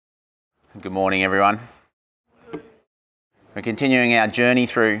Good morning, everyone. We're continuing our journey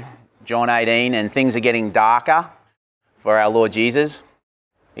through John 18, and things are getting darker for our Lord Jesus.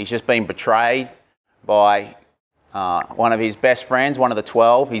 He's just been betrayed by one of his best friends, one of the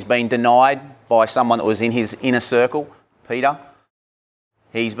 12. He's been denied by someone that was in his inner circle, Peter.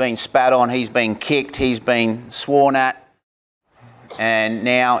 He's been spat on, he's been kicked, he's been sworn at. And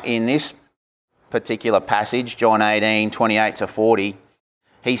now in this particular passage, John 18, 28 to 40,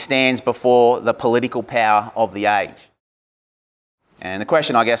 he stands before the political power of the age. And the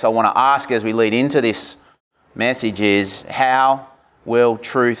question I guess I want to ask as we lead into this message is, how will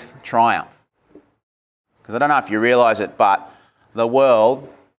truth triumph? Because I don't know if you realise it, but the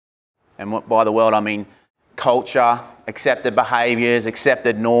world, and by the world I mean culture, accepted behaviours,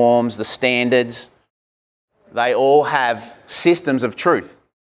 accepted norms, the standards, they all have systems of truth.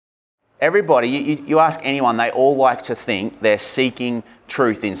 Everybody, you ask anyone, they all like to think they're seeking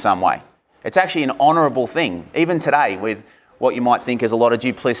truth in some way. It's actually an honourable thing, even today, with what you might think is a lot of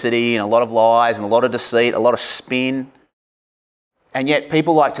duplicity and a lot of lies and a lot of deceit, a lot of spin. And yet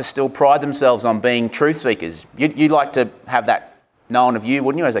people like to still pride themselves on being truth seekers. You'd like to have that known of you,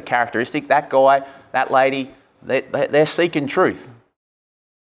 wouldn't you, as a characteristic? That guy, that lady, they're seeking truth.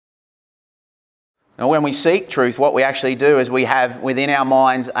 Now, when we seek truth, what we actually do is we have within our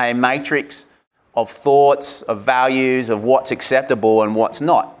minds a matrix of thoughts, of values, of what's acceptable and what's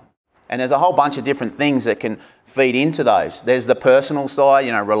not. And there's a whole bunch of different things that can feed into those. There's the personal side,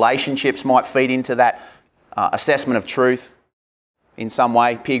 relationships might feed into that assessment of truth in some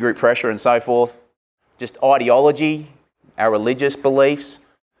way, peer group pressure and so forth. Just ideology, our religious beliefs.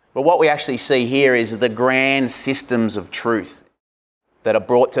 But what we actually see here is the grand systems of truth that are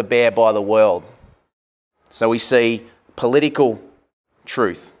brought to bear by the world. So we see political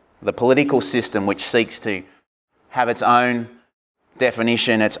truth, the political system which seeks to have its own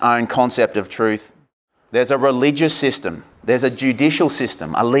definition, its own concept of truth. There's a religious system, there's a judicial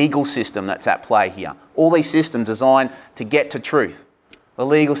system, a legal system that's at play here. All these systems designed to get to truth. The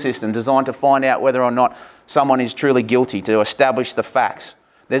legal system designed to find out whether or not someone is truly guilty, to establish the facts.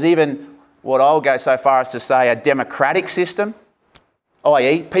 There's even what I'll go so far as to say a democratic system,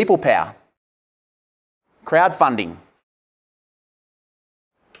 i.e. people power. Crowdfunding,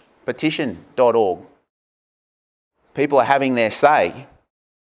 petition.org. People are having their say.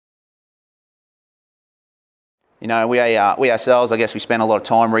 We ourselves, I guess we spend a lot of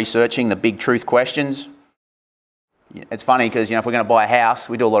time researching the big truth questions. It's funny because, if we're going to buy a house,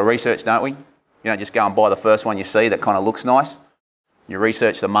 we do a lot of research, don't we? You don't just go and buy the first one you see that kind of looks nice. You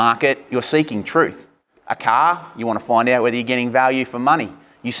research the market. You're seeking truth. A car, you want to find out whether you're getting value for money.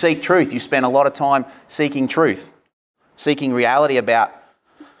 You seek truth. You spend a lot of time seeking truth, seeking reality about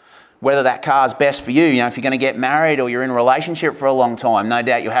whether that car is best for you. If you're going to get married or you're in a relationship for a long time, no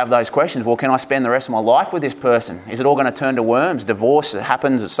doubt you'll have those questions. Well, can I spend the rest of my life with this person? Is it all going to turn to worms? Divorce, it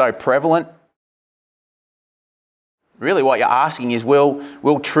happens, it's so prevalent. Really what you're asking is,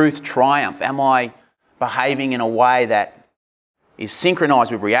 will truth triumph? Am I behaving in a way that is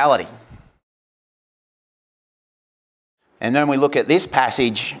synchronised with reality? And then we look at this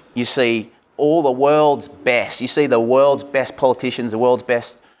passage, you see all the world's best. You see the world's best politicians, the world's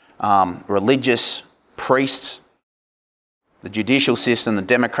best religious priests, the judicial system, the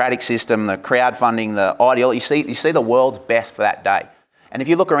democratic system, the crowdfunding, the ideology. You see the world's best for that day. And if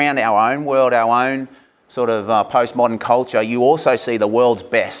you look around our own world, our own sort of postmodern culture, you also see the world's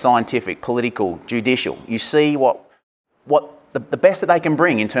best, scientific, political, judicial. You see what the best that they can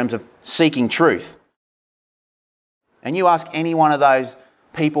bring in terms of seeking truth. And you ask any one of those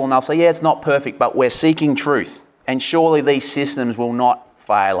people and they'll say, yeah, it's not perfect, but we're seeking truth. And surely these systems will not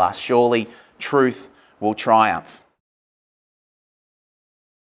fail us. Surely truth will triumph.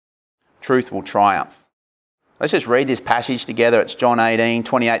 Truth will triumph. Let's just read this passage together. It's John 18,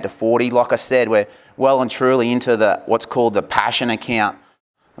 28 to 40. Like I said, we're well and truly into what's called the Passion account,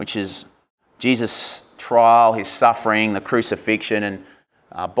 which is Jesus' trial, his suffering, the crucifixion,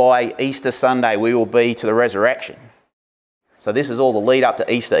 and by Easter Sunday we will be to the resurrection. So this is all the lead up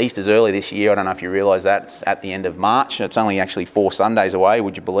to Easter. Easter's early this year. I don't know if you realise that. It's at the end of March. It's only actually 4 Sundays away,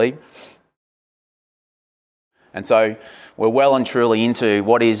 would you believe? And so we're well and truly into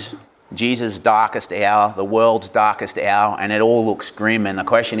what is Jesus' darkest hour, the world's darkest hour, and it all looks grim. And the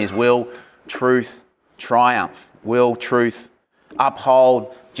question is, will truth triumph? Will truth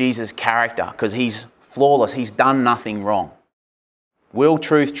uphold Jesus' character? Because he's flawless. He's done nothing wrong. Will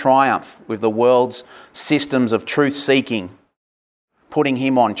truth triumph with the world's systems of truth-seeking, putting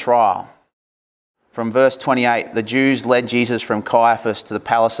him on trial? From verse 28, the Jews led Jesus from Caiaphas to the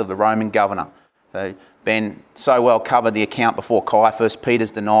palace of the Roman governor. So Ben so well covered the account before Caiaphas,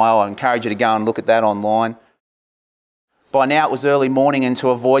 Peter's denial. I encourage you to go and look at that online. By now it was early morning, and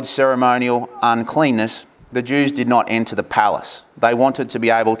to avoid ceremonial uncleanness, the Jews did not enter the palace. They wanted to be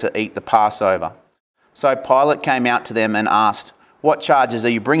able to eat the Passover. So Pilate came out to them and asked, "What charges are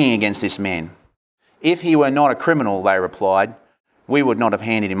you bringing against this man?" "If he were not a criminal," they replied, "we would not have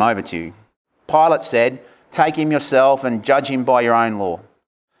handed him over to you." Pilate said, "Take him yourself and judge him by your own law."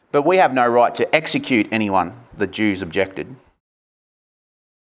 "But we have no right to execute anyone," the Jews objected.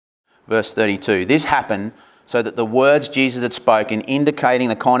 Verse 32, this happened so that the words Jesus had spoken, indicating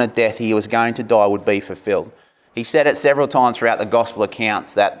the kind of death he was going to die, would be fulfilled. He said it several times throughout the gospel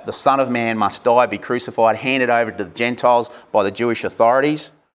accounts that the Son of Man must die, be crucified, handed over to the Gentiles by the Jewish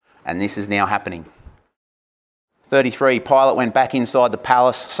authorities, and this is now happening. 33, Pilate went back inside the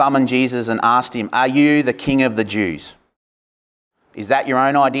palace, summoned Jesus and asked him, "Are you the King of the Jews?" "Is that your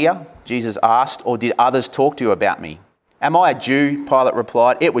own idea?" Jesus asked, "or did others talk to you about me?" "Am I a Jew?" Pilate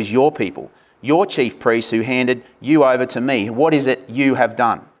replied. "It was your people, your chief priests, who handed you over to me. What is it you have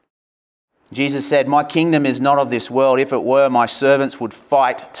done?" Jesus said, "My kingdom is not of this world. If it were, my servants would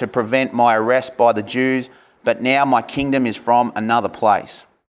fight to prevent my arrest by the Jews, but now my kingdom is from another place."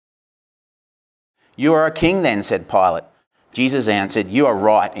 "You are a king then," said Pilate. Jesus answered, "You are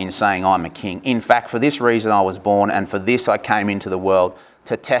right in saying I'm a king. In fact, for this reason I was born, and for this I came into the world,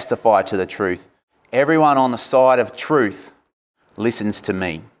 to testify to the truth. Everyone on the side of truth listens to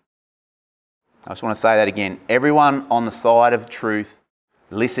me." I just want to say that again. Everyone on the side of truth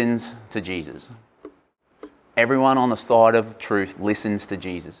listens to Jesus. Everyone on the side of truth listens to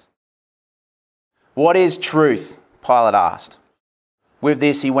Jesus. "What is truth?" Pilate asked. With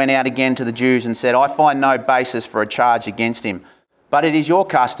this, he went out again to the Jews and said, "I find no basis for a charge against him, but it is your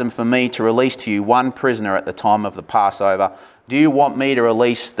custom for me to release to you one prisoner at the time of the Passover. Do you want me to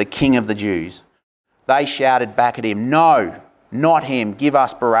release the King of the Jews?" They shouted back at him, "No, not him. Give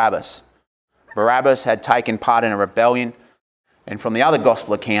us Barabbas." Barabbas had taken part in a rebellion, and from the other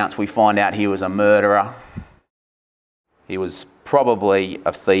gospel accounts we find out he was a murderer. He was probably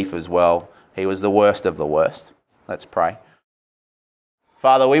a thief as well. He was the worst of the worst. Let's pray.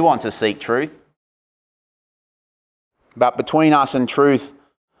 Father, we want to seek truth, but between us and truth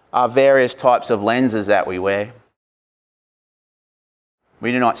are various types of lenses that we wear.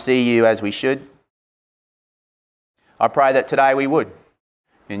 We do not see you as we should. I pray that today we would.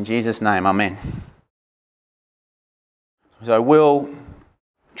 In Jesus' name, amen. So will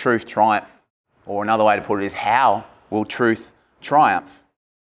truth triumph? Or another way to put it is, how will truth triumph?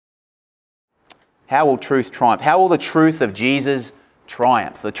 How will truth triumph? How will the truth of Jesus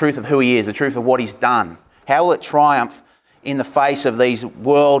triumph? The truth of who he is, the truth of what he's done. How will it triumph in the face of these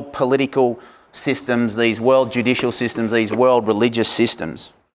world political systems, these world judicial systems, these world religious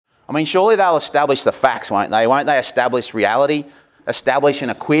systems? I mean, surely they'll establish the facts, won't they? Won't they establish reality? Establish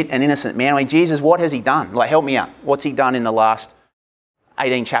and acquit an innocent man? I mean, Jesus, what has he done? Like, help me out. What's he done in the last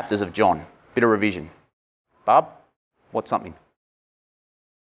 18 chapters of John? Bit of revision. Barb, what's something?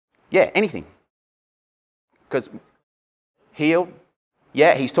 Yeah, anything. Because healed.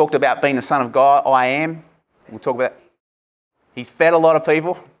 Yeah, he's talked about being the Son of God. I am. We'll talk about. He's fed a lot of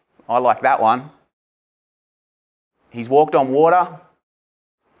people. I like that one. He's walked on water.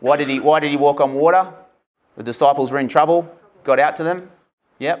 Why did he walk on water? The disciples were in trouble. Got out to them.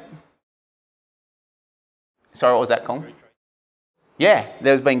 Yep. Sorry, what was that, Colin? Yeah,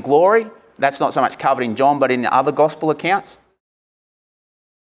 there's been glory. That's not so much covered in John, but in the other gospel accounts.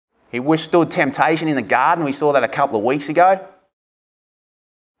 He withstood temptation in the garden. We saw that a couple of weeks ago.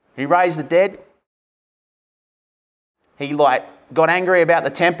 He raised the dead. He got angry about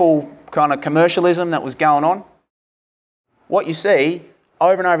the temple kind of commercialism that was going on. What you see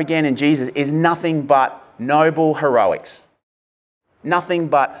over and over again in Jesus is nothing but noble heroics. Nothing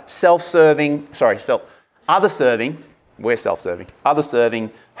but other-serving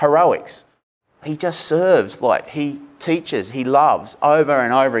heroics. He just serves, he teaches, he loves over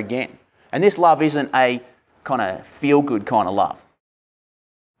and over again. And this love isn't a kind of feel-good kind of love.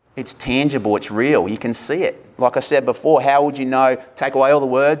 It's tangible, it's real, you can see it. Like I said before, how would you know? Take away all the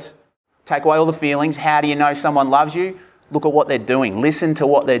words, take away all the feelings. How do you know someone loves you? Look at what they're doing. Listen to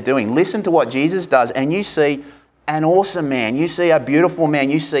what they're doing. Listen to what Jesus does, and you see an awesome man. You see a beautiful man.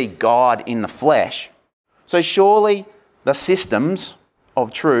 You see God in the flesh. So surely the systems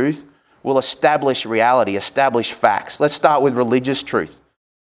of truth will establish reality, establish facts. Let's start with religious truth.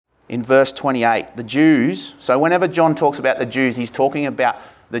 In verse 28, the Jews, so whenever John talks about the Jews, he's talking about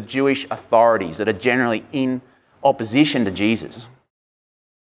the Jewish authorities that are generally in opposition to Jesus.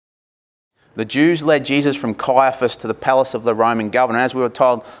 The Jews led Jesus from Caiaphas to the palace of the Roman governor. As we were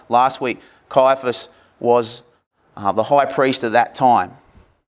told last week, Caiaphas was the high priest at that time.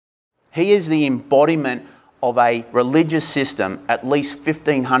 He is the embodiment of a religious system at least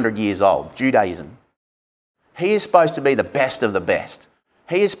 1,500 years old, Judaism. He is supposed to be the best of the best.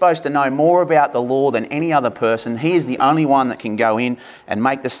 He is supposed to know more about the law than any other person. He is the only one that can go in and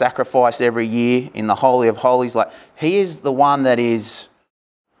make the sacrifice every year in the Holy of Holies. He is the one that is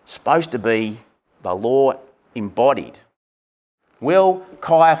supposed to be the law embodied. Will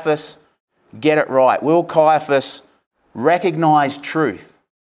Caiaphas get it right? Will Caiaphas recognise truth?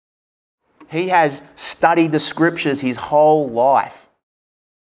 He has studied the scriptures his whole life.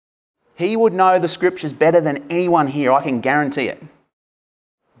 He would know the scriptures better than anyone here, I can guarantee it.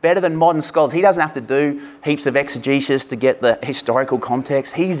 Better than modern scholars. He doesn't have to do heaps of exegesis to get the historical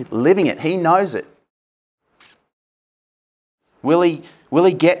context. He's living it. He knows it. Will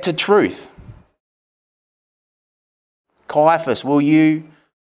he get to truth? Caiaphas, will you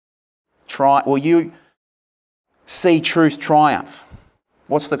see truth triumph?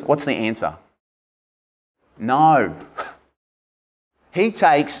 What's the answer? No. He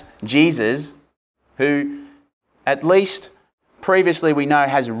takes Jesus, who at least previously we know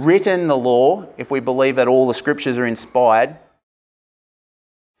has written the law, if we believe that all the scriptures are inspired,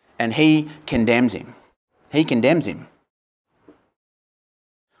 and he condemns him. He condemns him.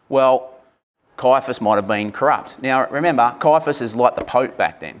 Well, Caiaphas might have been corrupt. Now remember, Caiaphas is like the Pope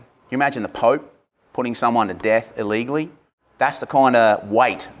back then. Can you imagine the Pope putting someone to death illegally? That's the kind of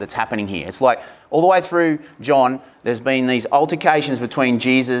weight that's happening here. It's like all the way through John, there's been these altercations between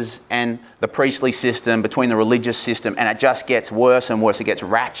Jesus and the priestly system, between the religious system, and it just gets worse and worse. It gets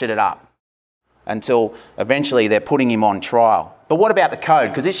ratcheted up until eventually they're putting him on trial. But what about the code?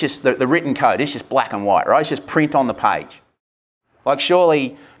 Because it's just the written code. It's just black and white, right? It's just print on the page. Like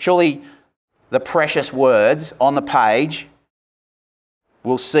surely the precious words on the page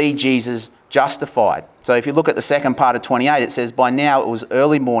will see Jesus justified. So if you look at the second part of 28, it says, by now it was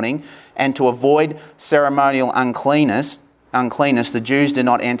early morning, and to avoid ceremonial uncleanness, the Jews did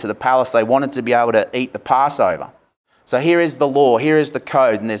not enter the palace. They wanted to be able to eat the Passover. So here is the law, here is the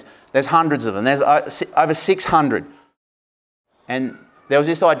code, and there's hundreds of them. There's over 600. And there was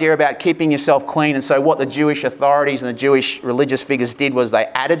this idea about keeping yourself clean, and so what the Jewish authorities and the Jewish religious figures did was they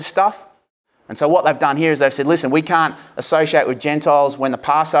added stuff. And so what they've done here is they've said, listen, we can't associate with Gentiles when the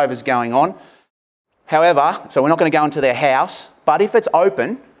Passover is going on. However, so we're not going to go into their house, but if it's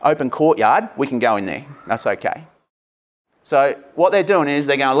open courtyard, we can go in there. That's okay. So what they're doing is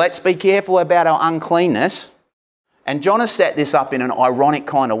they're going, let's be careful about our uncleanness. And John has set this up in an ironic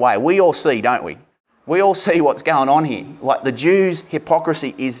kind of way. We all see, don't we? We all see what's going on here. Like the Jews'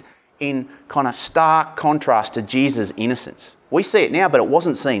 hypocrisy is in kind of stark contrast to Jesus' innocence. We see it now, but it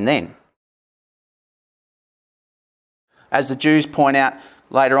wasn't seen then. As the Jews point out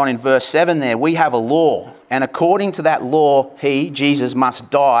later on in verse 7 there, we have a law, and according to that law, he, Jesus,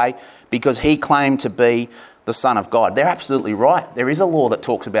 must die because he claimed to be the Son of God. They're absolutely right. There is a law that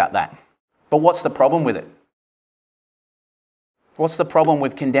talks about that. But what's the problem with it? What's the problem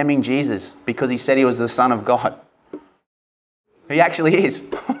with condemning Jesus because he said he was the Son of God? He actually is.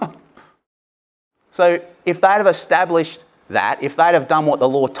 So if they'd have established that, if they'd have done what the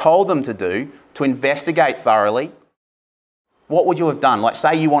law told them to do, to investigate thoroughly, what would you have done? Like,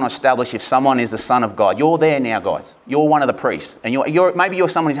 say you want to establish if someone is the Son of God. You're there now, guys. You're one of the priests. And maybe you're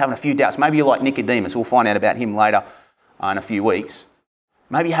someone who's having a few doubts. Maybe you're like Nicodemus. We'll find out about him later in a few weeks.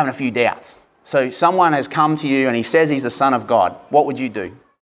 Maybe you're having a few doubts. So someone has come to you and he says he's the Son of God. What would you do?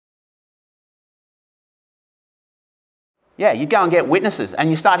 Yeah, you'd go and get witnesses. And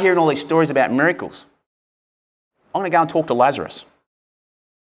you start hearing all these stories about miracles. I'm going to go and talk to Lazarus.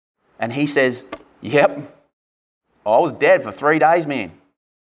 And he says, yep. I was dead for 3 days, man.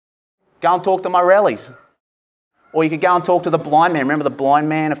 Go and talk to my rallies. Or you could go and talk to the blind man. Remember the blind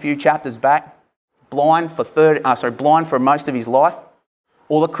man a few chapters back? Blind for most of his life.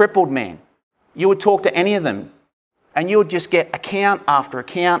 Or the crippled man. You would talk to any of them and you would just get account after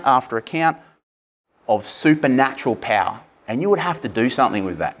account after account of supernatural power. And you would have to do something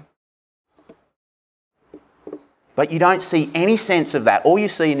with that. But you don't see any sense of that. All you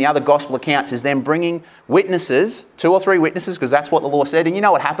see in the other gospel accounts is them bringing witnesses, 2 or 3 witnesses, because that's what the law said. And you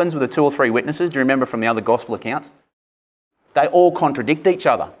know what happens with the 2 or 3 witnesses? Do you remember from the other gospel accounts? They all contradict each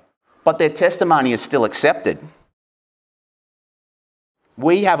other, but their testimony is still accepted.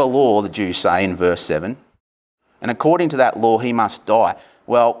 We have a law, the Jews say in verse 7, and according to that law, he must die.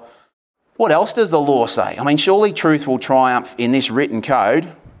 Well, what else does the law say? I mean, surely truth will triumph in this written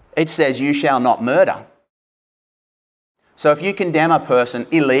code. It says, you shall not murder. So if you condemn a person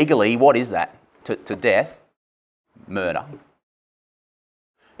illegally, what is that? To death? Murder.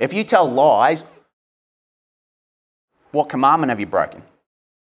 If you tell lies What commandment have you broken?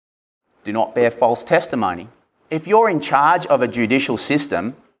 Do not bear false testimony. If you're in charge of a judicial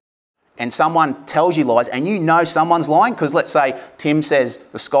system and someone tells you lies and you know someone's lying, because let's say Tim says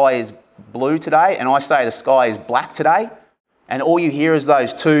the sky is blue today and I say the sky is black today, and all you hear is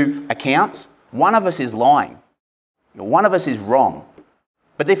those two accounts, one of us is lying. One of us is wrong.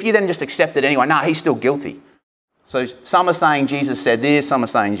 But if you then just accept it anyway, no, he's still guilty. So some are saying Jesus said this, some are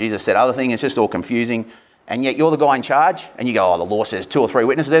saying Jesus said other thing. It's just all confusing. And yet you're the guy in charge and you go, oh, the law says 2 or 3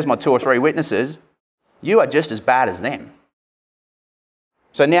 witnesses. There's my 2 or 3 witnesses. You are just as bad as them.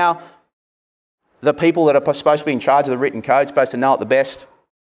 So now the people that are supposed to be in charge of the written code, supposed to know it the best,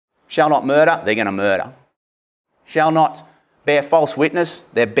 shall not murder, they're going to murder. Shall not bear false witness,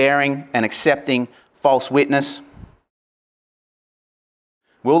 they're bearing and accepting false witness.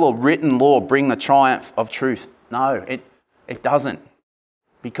 Will the written law bring the triumph of truth? No, it doesn't.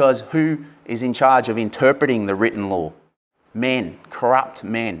 Because who is in charge of interpreting the written law? Men, corrupt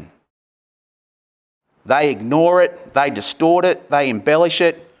men. They ignore it, they distort it, they embellish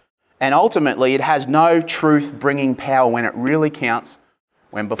it, and ultimately it has no truth-bringing power when it really counts,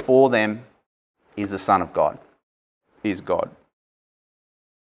 when before them is the Son of God, is God.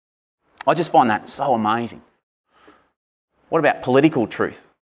 I just find that so amazing. What about political truth?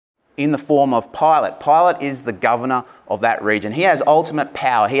 In the form of Pilate. Pilate is the governor of that region. He has ultimate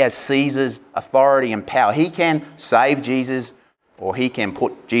power. He has Caesar's authority and power. He can save Jesus or he can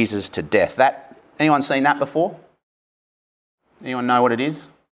put Jesus to death. Anyone seen that before? Anyone know what it is?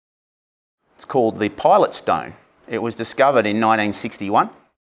 It's called the Pilate Stone. It was discovered in 1961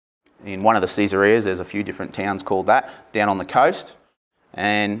 in one of the Caesareas. There's a few different towns called that down on the coast.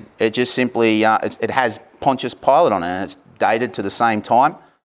 And it just simply, it has Pontius Pilate on it, and it's dated to the same time,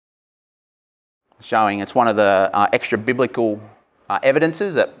 showing it's one of the extra biblical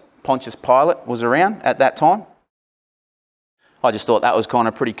evidences that Pontius Pilate was around at that time. I just thought that was kind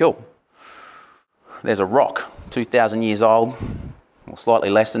of pretty cool. There's a rock, 2,000 years old, or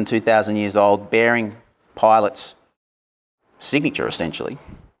slightly less than 2,000 years old, bearing Pilate's signature, essentially.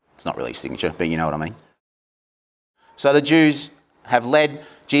 It's not really a signature, but you know what I mean. So the Jews have led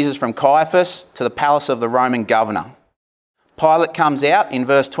Jesus from Caiaphas to the palace of the Roman governor. Pilate comes out in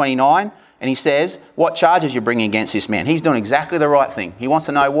verse 29 and he says, what charges you're bringing against this man? He's doing exactly the right thing. He wants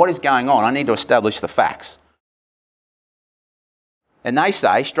to know what is going on. I need to establish the facts. And they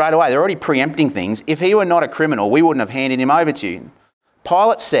say straight away, they're already preempting things. If he were not a criminal, we wouldn't have handed him over to you.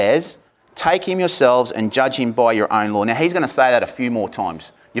 Pilate says, take him yourselves and judge him by your own law. Now he's going to say that a few more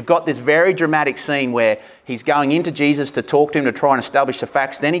times. You've got this very dramatic scene where he's going into Jesus to talk to him to try and establish the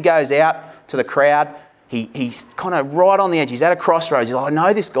facts. Then he goes out to the crowd. He's kind of right on the edge. He's at a crossroads. He's like, I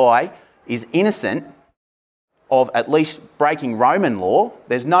know this guy is innocent of at least breaking Roman law.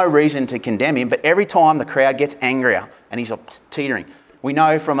 There's no reason to condemn him. But every time the crowd gets angrier and he's teetering. We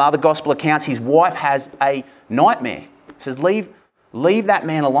know from other gospel accounts his wife has a nightmare. He says, leave that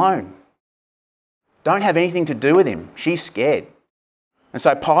man alone. Don't have anything to do with him. She's scared. And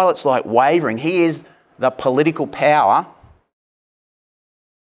so Pilate's like wavering. He is the political power.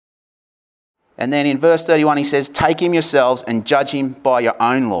 And then in verse 31 he says, take him yourselves and judge him by your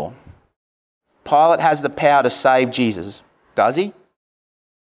own law. Pilate has the power to save Jesus. Does he?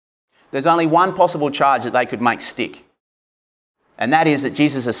 There's only one possible charge that they could make stick. And that is that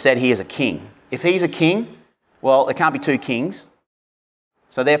Jesus has said he is a king. If he's a king, well, there can't be two kings.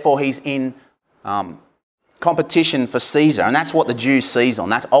 So therefore he's in competition for Caesar. And that's what the Jews seize on.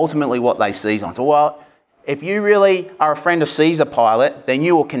 That's ultimately what they seize on. So, well, if you really are a friend of Caesar, Pilate, then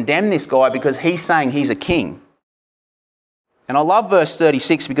you will condemn this guy because he's saying he's a king. And I love verse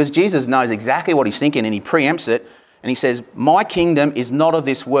 36 because Jesus knows exactly what he's thinking and he preempts it. And he says, my kingdom is not of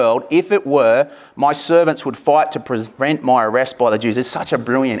this world. If it were, my servants would fight to prevent my arrest by the Jews. It's such a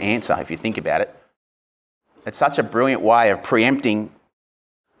brilliant answer if you think about it. It's such a brilliant way of preempting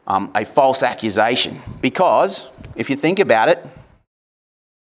a false accusation. Because if you think about it,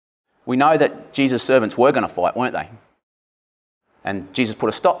 we know that Jesus' servants were going to fight, weren't they? And Jesus put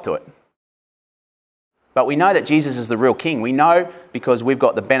a stop to it. But we know that Jesus is the real king. We know because we've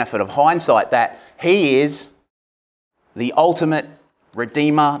got the benefit of hindsight that he is the ultimate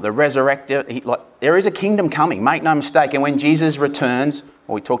redeemer, the resurrector. There is a kingdom coming, make no mistake. And when Jesus returns,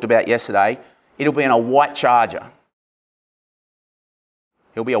 what we talked about yesterday, it'll be in a white charger.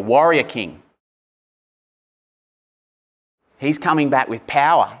 He'll be a warrior king. He's coming back with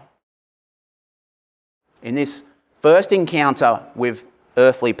power. In this first encounter with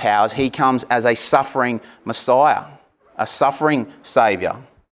earthly powers, he comes as a suffering Messiah, a suffering Saviour.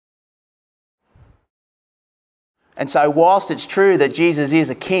 And so whilst it's true that Jesus is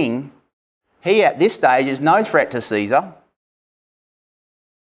a king, He at this stage is no threat to Caesar.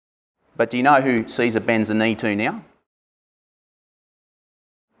 But do you know who Caesar bends the knee to now?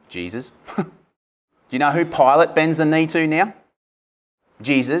 Jesus. Do you know who Pilate bends the knee to now?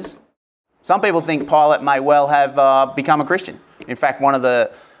 Jesus. Some people think Pilate may well have become a Christian. In fact, I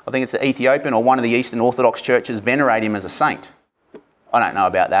think it's the Ethiopian or one of the Eastern Orthodox churches venerate him as a saint. I don't know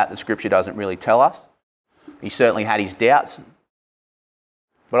about that. The scripture doesn't really tell us. He certainly had his doubts.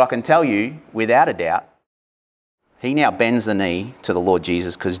 But I can tell you, without a doubt, he now bends the knee to the Lord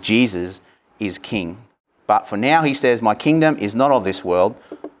Jesus because Jesus is king. But for now, he says, my kingdom is not of this world.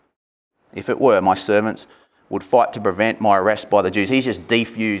 If it were, my servants would fight to prevent my arrest by the Jews. He's just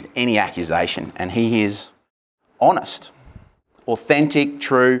defused any accusation, and he is honest, authentic,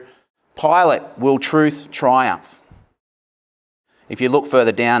 true. Pilate, will truth triumph? If you look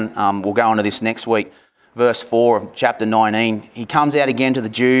further down, we'll go on to this next week, verse 4 of chapter 19. He comes out again to the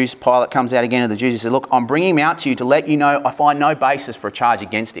Jews. Pilate comes out again to the Jews. He says, look, I'm bringing him out to you to let you know I find no basis for a charge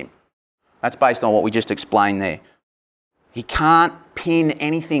against him. That's based on what we just explained there. He can't pin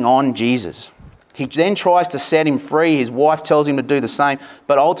anything on Jesus. He then tries to set him free. His wife tells him to do the same.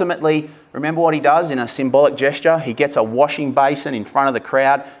 But ultimately, remember what he does in a symbolic gesture? He gets a washing basin in front of the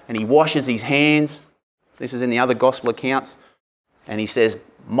crowd and he washes his hands. This is in the other gospel accounts. And he says,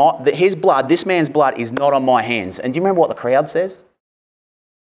 his blood, this man's blood, is not on my hands. And do you remember what the crowd says?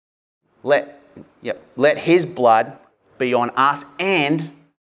 Let his blood be on us and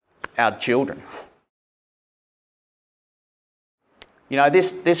our children. You know,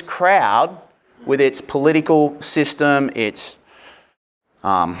 this crowd, with its political system, its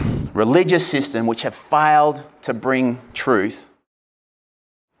religious system, which have failed to bring truth,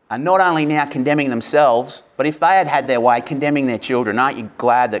 are not only now condemning themselves, but if they had had their way, condemning their children. Aren't you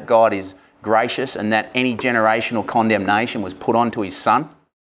glad that God is gracious and that any generational condemnation was put onto his son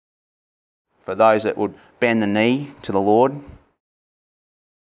for those that would bend the knee to the Lord?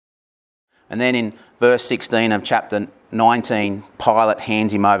 And then in verse 16 of chapter 19, Pilate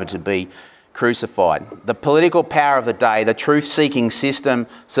hands him over to be crucified. The political power of the day, the truth-seeking system,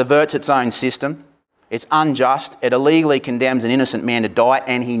 subverts its own system. It's unjust. It illegally condemns an innocent man to die,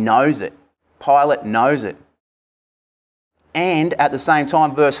 and he knows it. Pilate knows it. And at the same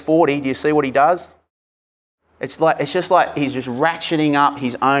time, verse 40, do you see what he does? It's just like he's just ratcheting up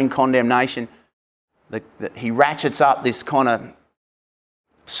his own condemnation. He ratchets up this kind of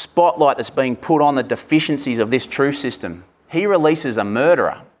spotlight that's being put on the deficiencies of this truth system. He releases a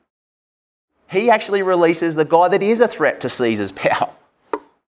murderer. He actually releases the guy that is a threat to Caesar's power.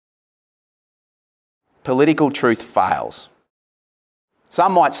 Political truth fails.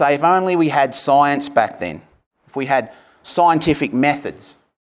 Some might say, if only we had science back then, if we had scientific methods.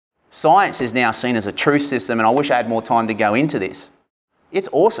 Science is now seen as a truth system, and I wish I had more time to go into this. It's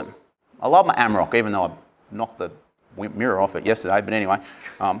awesome. I love my AMROC, even though I knocked the mirror off it yesterday, but anyway.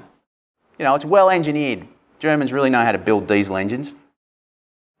 It's well engineered. Germans really know how to build diesel engines.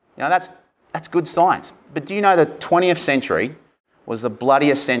 You know, that's good science. But do you know the 20th century was the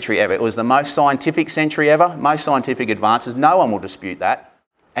bloodiest century ever? It was the most scientific century ever, most scientific advances. No one will dispute that.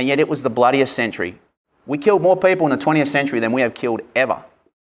 And yet it was the bloodiest century. We killed more people in the 20th century than we have killed ever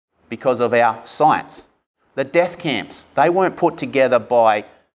because of our science. The death camps, they weren't put together by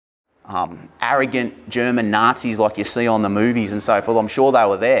arrogant German Nazis like you see on the movies and so forth. I'm sure they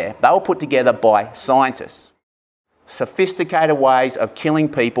were there. They were put together by scientists. Sophisticated ways of killing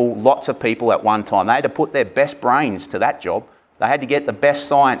people, lots of people at one time. They had to put their best brains to that job. They had to get the best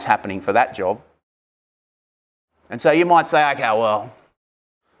science happening for that job. And so you might say, okay, well,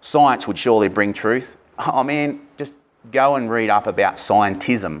 science would surely bring truth. Oh man, just go and read up about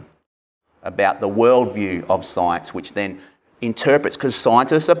scientism, about the worldview of science, which then interprets, because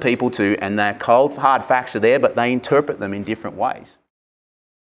scientists are people too, and their cold, hard facts are there, but they interpret them in different ways.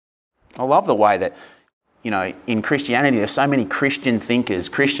 I love the way that, in Christianity, there's so many Christian thinkers,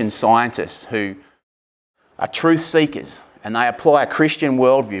 Christian scientists who are truth seekers, and they apply a Christian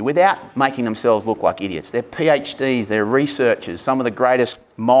worldview without making themselves look like idiots. They're PhDs, they're researchers. Some of the greatest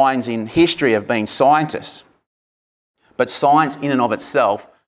minds in history have been scientists. But science in and of itself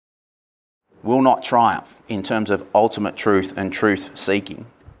will not triumph in terms of ultimate truth and truth seeking.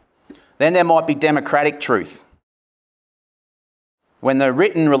 Then there might be democratic truth. When the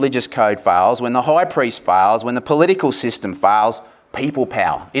written religious code fails, when the high priest fails, when the political system fails, people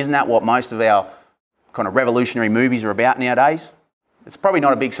power. Isn't that what most of our kind of revolutionary movies are about nowadays? It's probably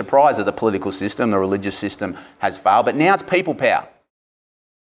not a big surprise that the political system, the religious system has failed, but now it's people power.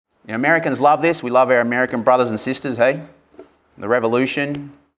 Americans love this. We love our American brothers and sisters, hey? The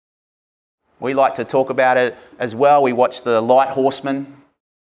revolution. We like to talk about it as well. We watch The Light Horseman.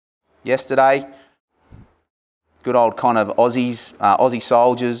 yesterday. Good old kind of Aussie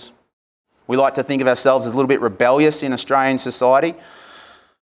soldiers. We like to think of ourselves as a little bit rebellious in Australian society.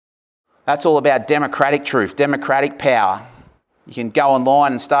 That's all about democratic truth, democratic power. You can go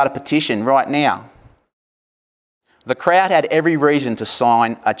online and start a petition right now. The crowd had every reason to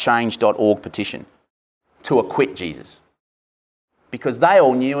sign a change.org petition to acquit Jesus, because they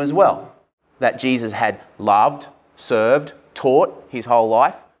all knew as well that Jesus had loved, served, taught his whole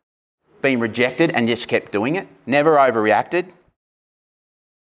life, been rejected and just kept doing it, never overreacted.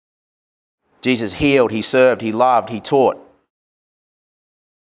 Jesus healed, he served, he loved, he taught.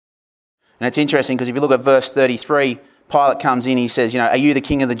 And it's interesting because if you look at verse 33, Pilate comes in, he says, are you the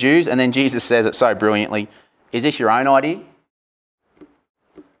king of the Jews? And then Jesus says it so brilliantly, is this your own idea?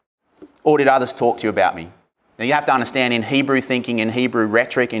 Or did others talk to you about me? Now you have to understand, in Hebrew thinking, in Hebrew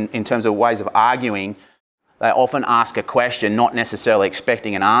rhetoric, in terms of ways of arguing, they often ask a question, not necessarily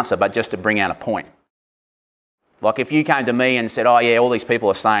expecting an answer, but just to bring out a point. Like if you came to me and said, all these people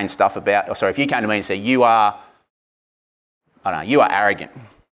are saying stuff about, if you came to me and said, you are arrogant.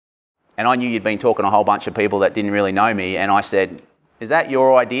 And I knew you'd been talking to a whole bunch of people that didn't really know me, and I said, is that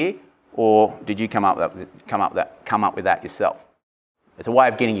your idea? Or did you come up with that yourself? It's a way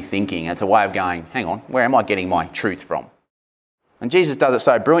of getting you thinking. It's a way of going, hang on, where am I getting my truth from? And Jesus does it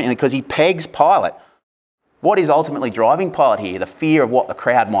so brilliantly because he pegs Pilate. What is ultimately driving Pilate here? The fear of what the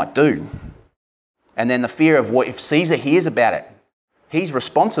crowd might do. And then the fear of what if Caesar hears about it, he's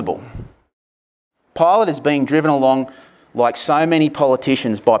responsible. Pilate is being driven along like so many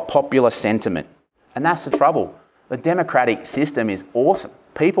politicians by popular sentiment. And that's the trouble. The democratic system is awesome.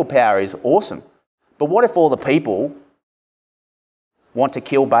 People power is awesome. But what if all the people want to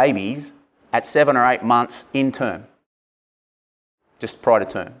kill babies at 7 or 8 months in term? Just prior to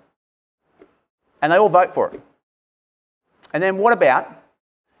term. And they all vote for it. And then what about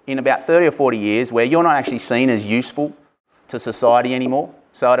in about 30 or 40 years where you're not actually seen as useful to society anymore?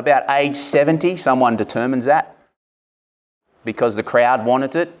 So at about age 70, someone determines that because the crowd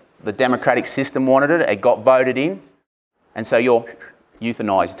wanted it, the democratic system wanted it, it got voted in, and so you're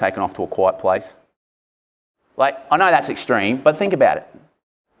euthanised, taken off to a quiet place. I know that's extreme, but think about it.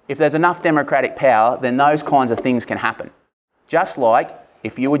 If there's enough democratic power, then those kinds of things can happen. Just like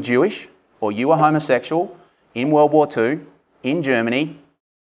if you were Jewish or you were homosexual in World War II, in Germany,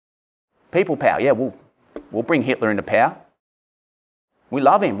 people power, we'll bring Hitler into power. We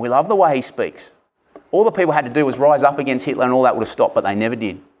love him. We love the way he speaks. All the people had to do was rise up against Hitler and all that would have stopped, but they never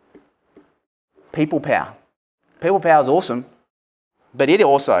did. People power. People power is awesome, but it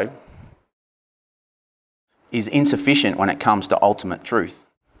also is insufficient when it comes to ultimate truth.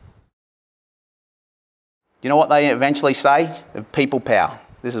 You know what they eventually say? People power.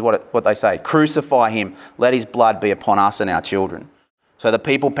 This is what they say. Crucify him. Let his blood be upon us and our children. So the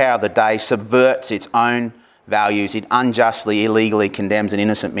people power of the day subverts its own values. It unjustly, illegally condemns an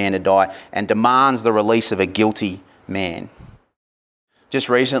innocent man to die and demands the release of a guilty man. Just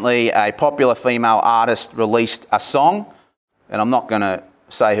recently, a popular female artist released a song, and I'm not going to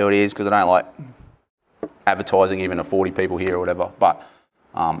say who it is because I don't like advertising even to 40 people here or whatever, but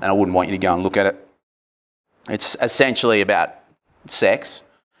and I wouldn't want you to go and look at it. It's essentially about sex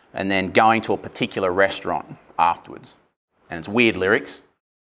and then going to a particular restaurant afterwards. And it's weird lyrics.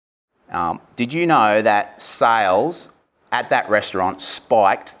 Did you know that sales at that restaurant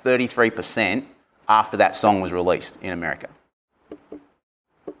spiked 33% after that song was released in America?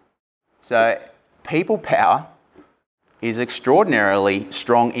 So people power is extraordinarily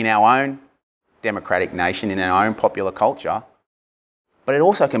strong in our own democratic nation, in our own popular culture, but it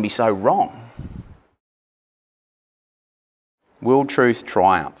also can be so wrong. Will truth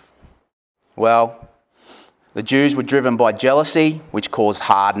triumph? Well, the Jews were driven by jealousy, which caused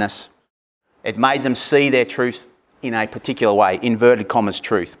hardness. It made them see their truth in a particular way, inverted commas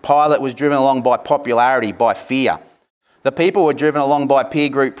truth. Pilate was driven along by popularity, by fear. The people were driven along by peer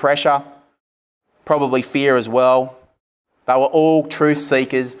group pressure, probably fear as well. They were all truth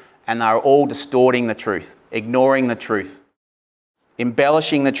seekers and they were all distorting the truth, ignoring the truth,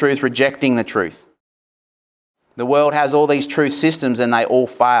 embellishing the truth, rejecting the truth. The world has all these truth systems and they all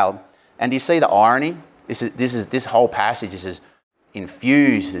failed. And do you see the irony? This whole passage is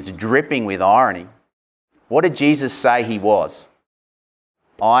infused, it's dripping with irony. What did Jesus say he was?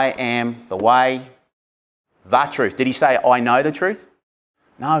 I am the way, the truth. Did he say, I know the truth?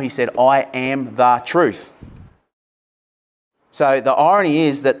 No, he said, I am the truth. So the irony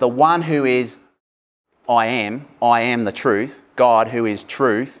is that the one who is I am the truth, God who is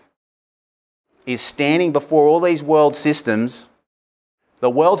truth, is standing before all these world systems. The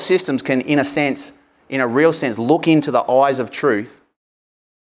world systems can, in a real sense, look into the eyes of truth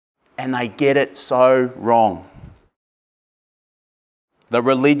and they get it so wrong. The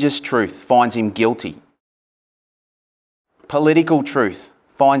religious truth finds him guilty. Political truth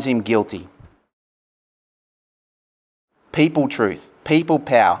finds him guilty. People truth, people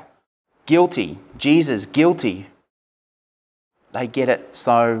power, guilty. Jesus, guilty. They get it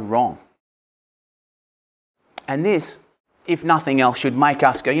so wrong. And this, if nothing else, should make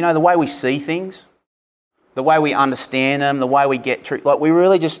us go, the way we see things, the way we understand them, the way we get truth, like we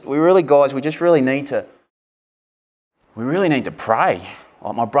really need to pray.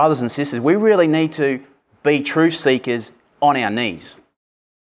 Like my brothers and sisters, we really need to be truth seekers on our knees.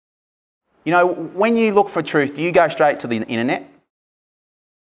 When you look for truth, do you go straight to the internet?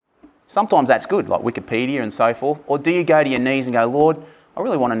 Sometimes that's good, like Wikipedia and so forth. Or do you go to your knees and go, Lord, I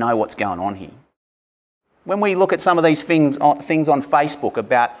really want to know what's going on here? When we look at some of these things on Facebook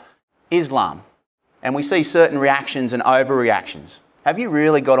about Islam, and we see certain reactions and overreactions, have you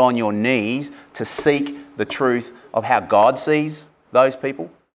really got on your knees to seek the truth of how God sees those people?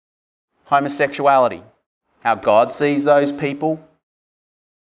 Homosexuality, how God sees those people.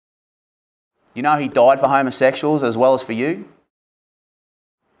 He died for homosexuals as well as for you?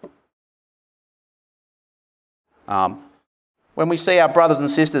 When we see our brothers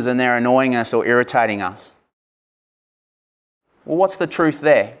and sisters and they're annoying us or irritating us, well, what's the truth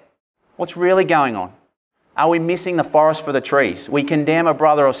there? What's really going on? Are we missing the forest for the trees? We condemn a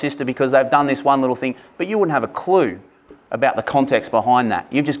brother or sister because they've done this one little thing, but you wouldn't have a clue about the context behind that.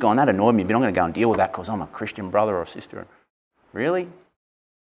 You've just gone, that annoyed me, but I'm going to go and deal with that because I'm a Christian brother or sister. Really?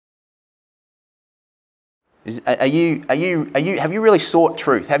 Have you really sought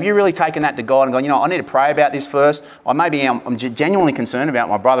truth? Have you really taken that to God and gone, I need to pray about this first? Or maybe I'm genuinely concerned about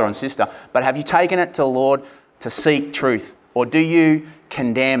my brother and sister, but have you taken it to the Lord to seek truth? Or do you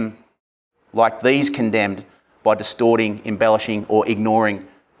condemn like these condemned by distorting, embellishing, or ignoring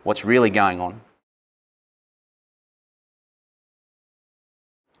what's really going on?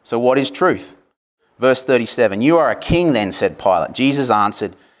 So what is truth? Verse 37, "You are a king then," said Pilate. Jesus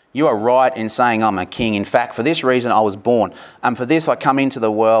answered, "You are right in saying I'm a king. In fact, for this reason I was born, and for this I come into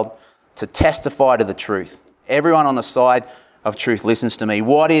the world, to testify to the truth. Everyone on the side of truth listens to me."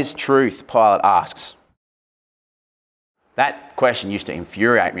 What is truth? Pilate asks. That question used to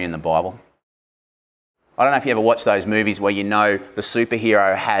infuriate me in the Bible. I don't know if you ever watched those movies where the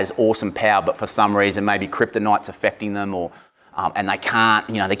superhero has awesome power, but for some reason maybe kryptonite's affecting them, or and they can't,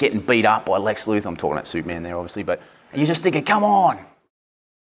 they're getting beat up by Lex Luthor. I'm talking about Superman there, obviously, but you're just thinking, come on.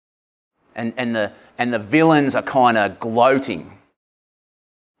 And the villains are kind of gloating.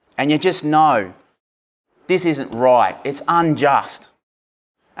 And you just know this isn't right. It's unjust.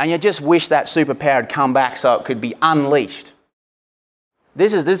 And you just wish that superpower had come back so it could be unleashed.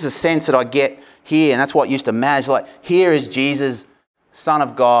 This is a sense that I get here, and that's what used to matter. It's like, here is Jesus, Son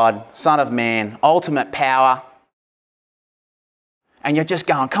of God, Son of Man, ultimate power. And you're just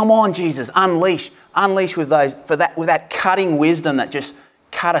going, come on, Jesus, unleash with that cutting wisdom that just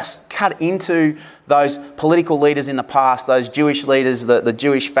cut into those political leaders in the past, those Jewish leaders, the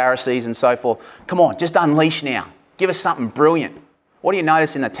Jewish Pharisees and so forth. Come on, just unleash now. Give us something brilliant. What do you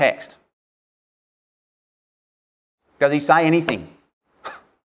notice in the text? Does he say anything?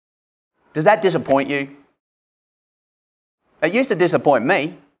 Does that disappoint you? It used to disappoint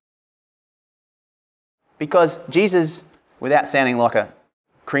me, because Jesus, without sounding like a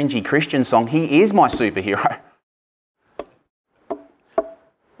cringy Christian song, he is my superhero.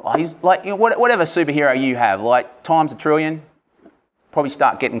 He's like, whatever superhero you have, like times a trillion, probably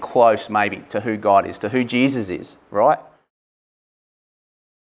start getting close maybe to who God is, to who Jesus is, right?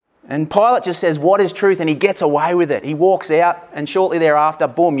 And Pilate just says, what is truth? And he gets away with it. He walks out, and shortly thereafter,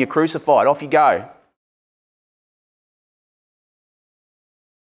 boom, you're crucified. Off you go.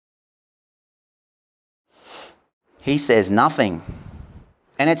 He says nothing.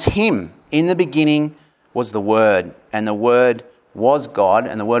 And it's him. In the beginning was the Word, and the Word was God,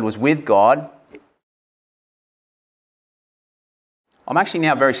 and the Word was with God. I'm actually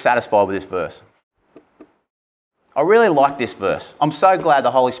now very satisfied with this verse. I really like this verse. I'm so glad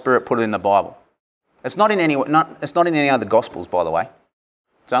the Holy Spirit put it in the Bible. It's not in any other Gospels, by the way.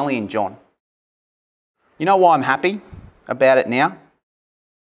 It's only in John. You know why I'm happy about it now?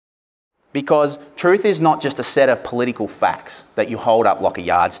 Because truth is not just a set of political facts that you hold up like a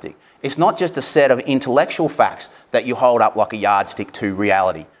yardstick. It's not just a set of intellectual facts that you hold up like a yardstick to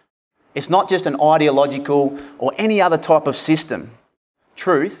reality. It's not just an ideological or any other type of system.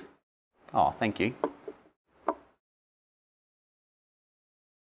 Truth, thank you.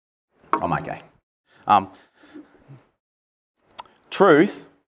 I'm okay. Truth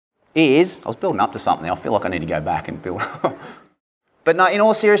is, I was building up to something. I feel like I need to go back and build. But no, in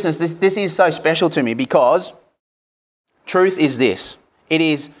all seriousness, this is so special to me because truth is this. It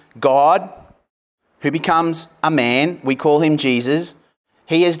is God who becomes a man. We call him Jesus.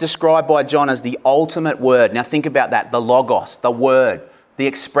 He is described by John as the ultimate word. Now think about that, the logos, the word, the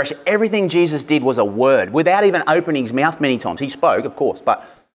expression. Everything Jesus did was a word without even opening his mouth many times. He spoke, of course, but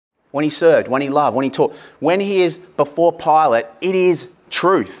when he served, when he loved, when he taught, when he is before Pilate, it is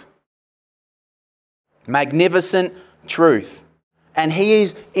truth. Magnificent truth. And he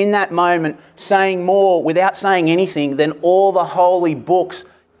is in that moment saying more without saying anything than all the holy books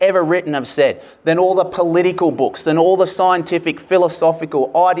ever written have said, than all the political books, than all the scientific, philosophical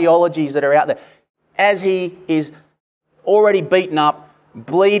ideologies that are out there. As he is already beaten up,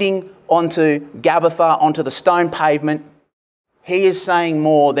 bleeding onto Gabbatha, onto the stone pavement, he is saying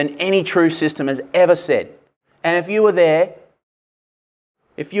more than any true system has ever said. And if you were there,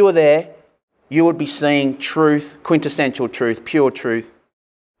 you would be seeing truth, quintessential truth, pure truth.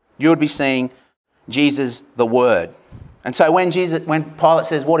 You would be seeing Jesus, the Word. And so when Pilate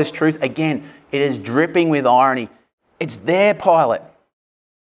says, what is truth? Again, it is dripping with irony. It's there, Pilate.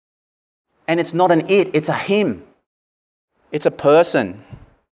 And it's not an it, it's a him. It's a person.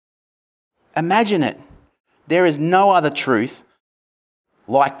 Imagine it. There is no other truth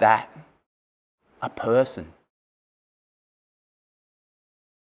like that. A person.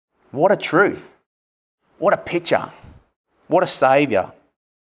 What a truth. What a picture. What a saviour.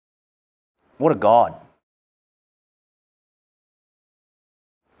 What a God.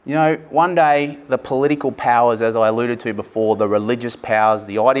 You know, one day the political powers, as I alluded to before, the religious powers,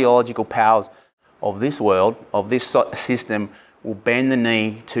 the ideological powers of this world, of this system, will bend the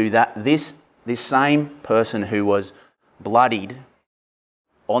knee to this same person who was bloodied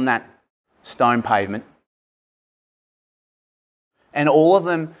on that stone pavement. And all of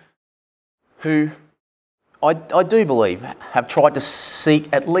them who I do believe have tried to seek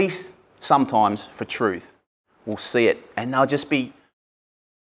at least sometimes for truth will see it, and they'll just be,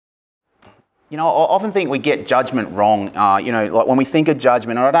 you know, I often think we get judgment wrong. Like when we think of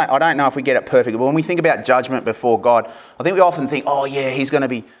judgment, and I don't know if we get it perfectly, but when we think about judgment before God, I think we often think, oh yeah, he's going to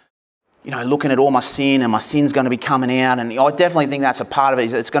be, looking at all my sin, and my sin's going to be coming out, and I definitely think that's a part of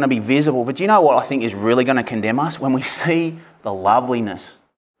it. It's going to be visible. But do you know what I think is really going to condemn us? When we see the loveliness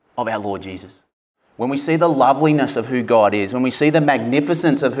of our Lord Jesus. When we see the loveliness of who God is, when we see the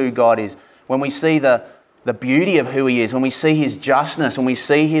magnificence of who God is, when we see the beauty of who he is, when we see his justness, when we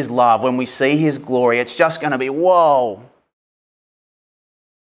see his love, when we see his glory, it's just going to be, whoa.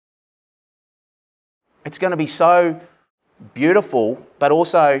 It's going to be so beautiful, but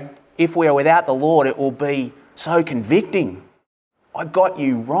also, if we are without the Lord, it will be so convicting. I got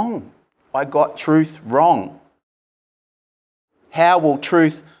you wrong. I got truth wrong. How will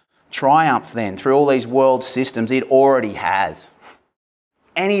truth triumph then through all these world systems? It already has.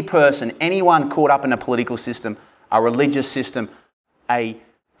 Any person, anyone caught up in a political system, a religious system, a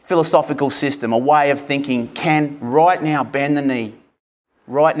philosophical system, a way of thinking can right now bend the knee.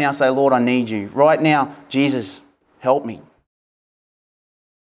 Right now say, Lord, I need you. Right now, Jesus, help me.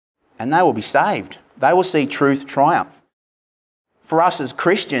 And they will be saved. They will see truth triumph. For us as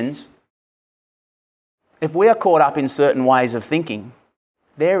Christians, if we are caught up in certain ways of thinking,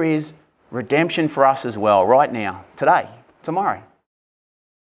 there is redemption for us as well, right now, today, tomorrow.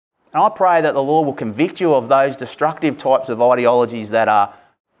 And I pray that the Lord will convict you of those destructive types of ideologies that are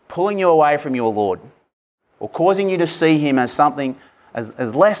pulling you away from your Lord or causing you to see him as something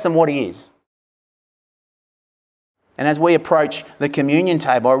as less than what he is. And as we approach the communion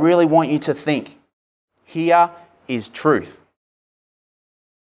table, I really want you to think, here is truth.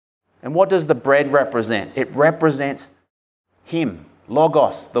 And what does the bread represent? It represents him,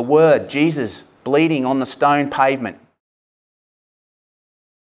 Logos, the Word, Jesus, bleeding on the stone pavement.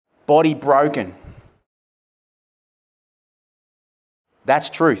 Body broken. That's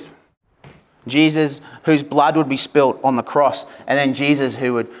truth. Jesus, whose blood would be spilt on the cross, and then Jesus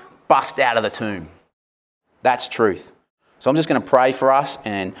who would bust out of the tomb. That's truth. So I'm just going to pray for us,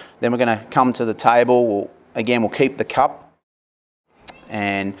 and then we're going to come to the table. We'll keep the cup,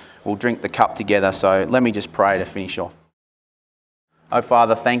 and we'll drink the cup together. So let me just pray to finish off. Oh,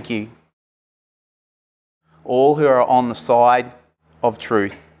 Father, thank you. All who are on the side of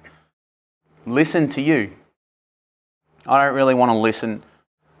truth, listen to you. I don't really want to listen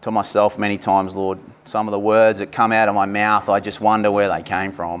to myself many times, Lord. Some of the words that come out of my mouth, I just wonder where they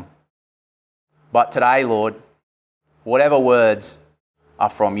came from. But today, Lord, whatever words are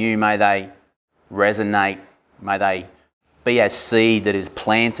from you, may they resonate. May they be as seed that is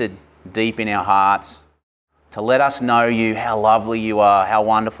planted deep in our hearts to let us know you, how lovely you are, how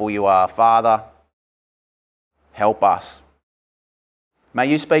wonderful you are. Father, help us. May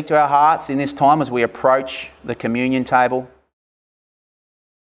you speak to our hearts in this time as we approach the communion table.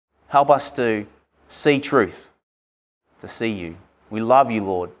 Help us to see truth, to see you. We love you,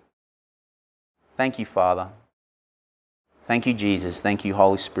 Lord. Thank you, Father. Thank you, Jesus. Thank you,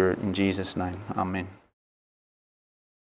 Holy Spirit. In Jesus' name, amen.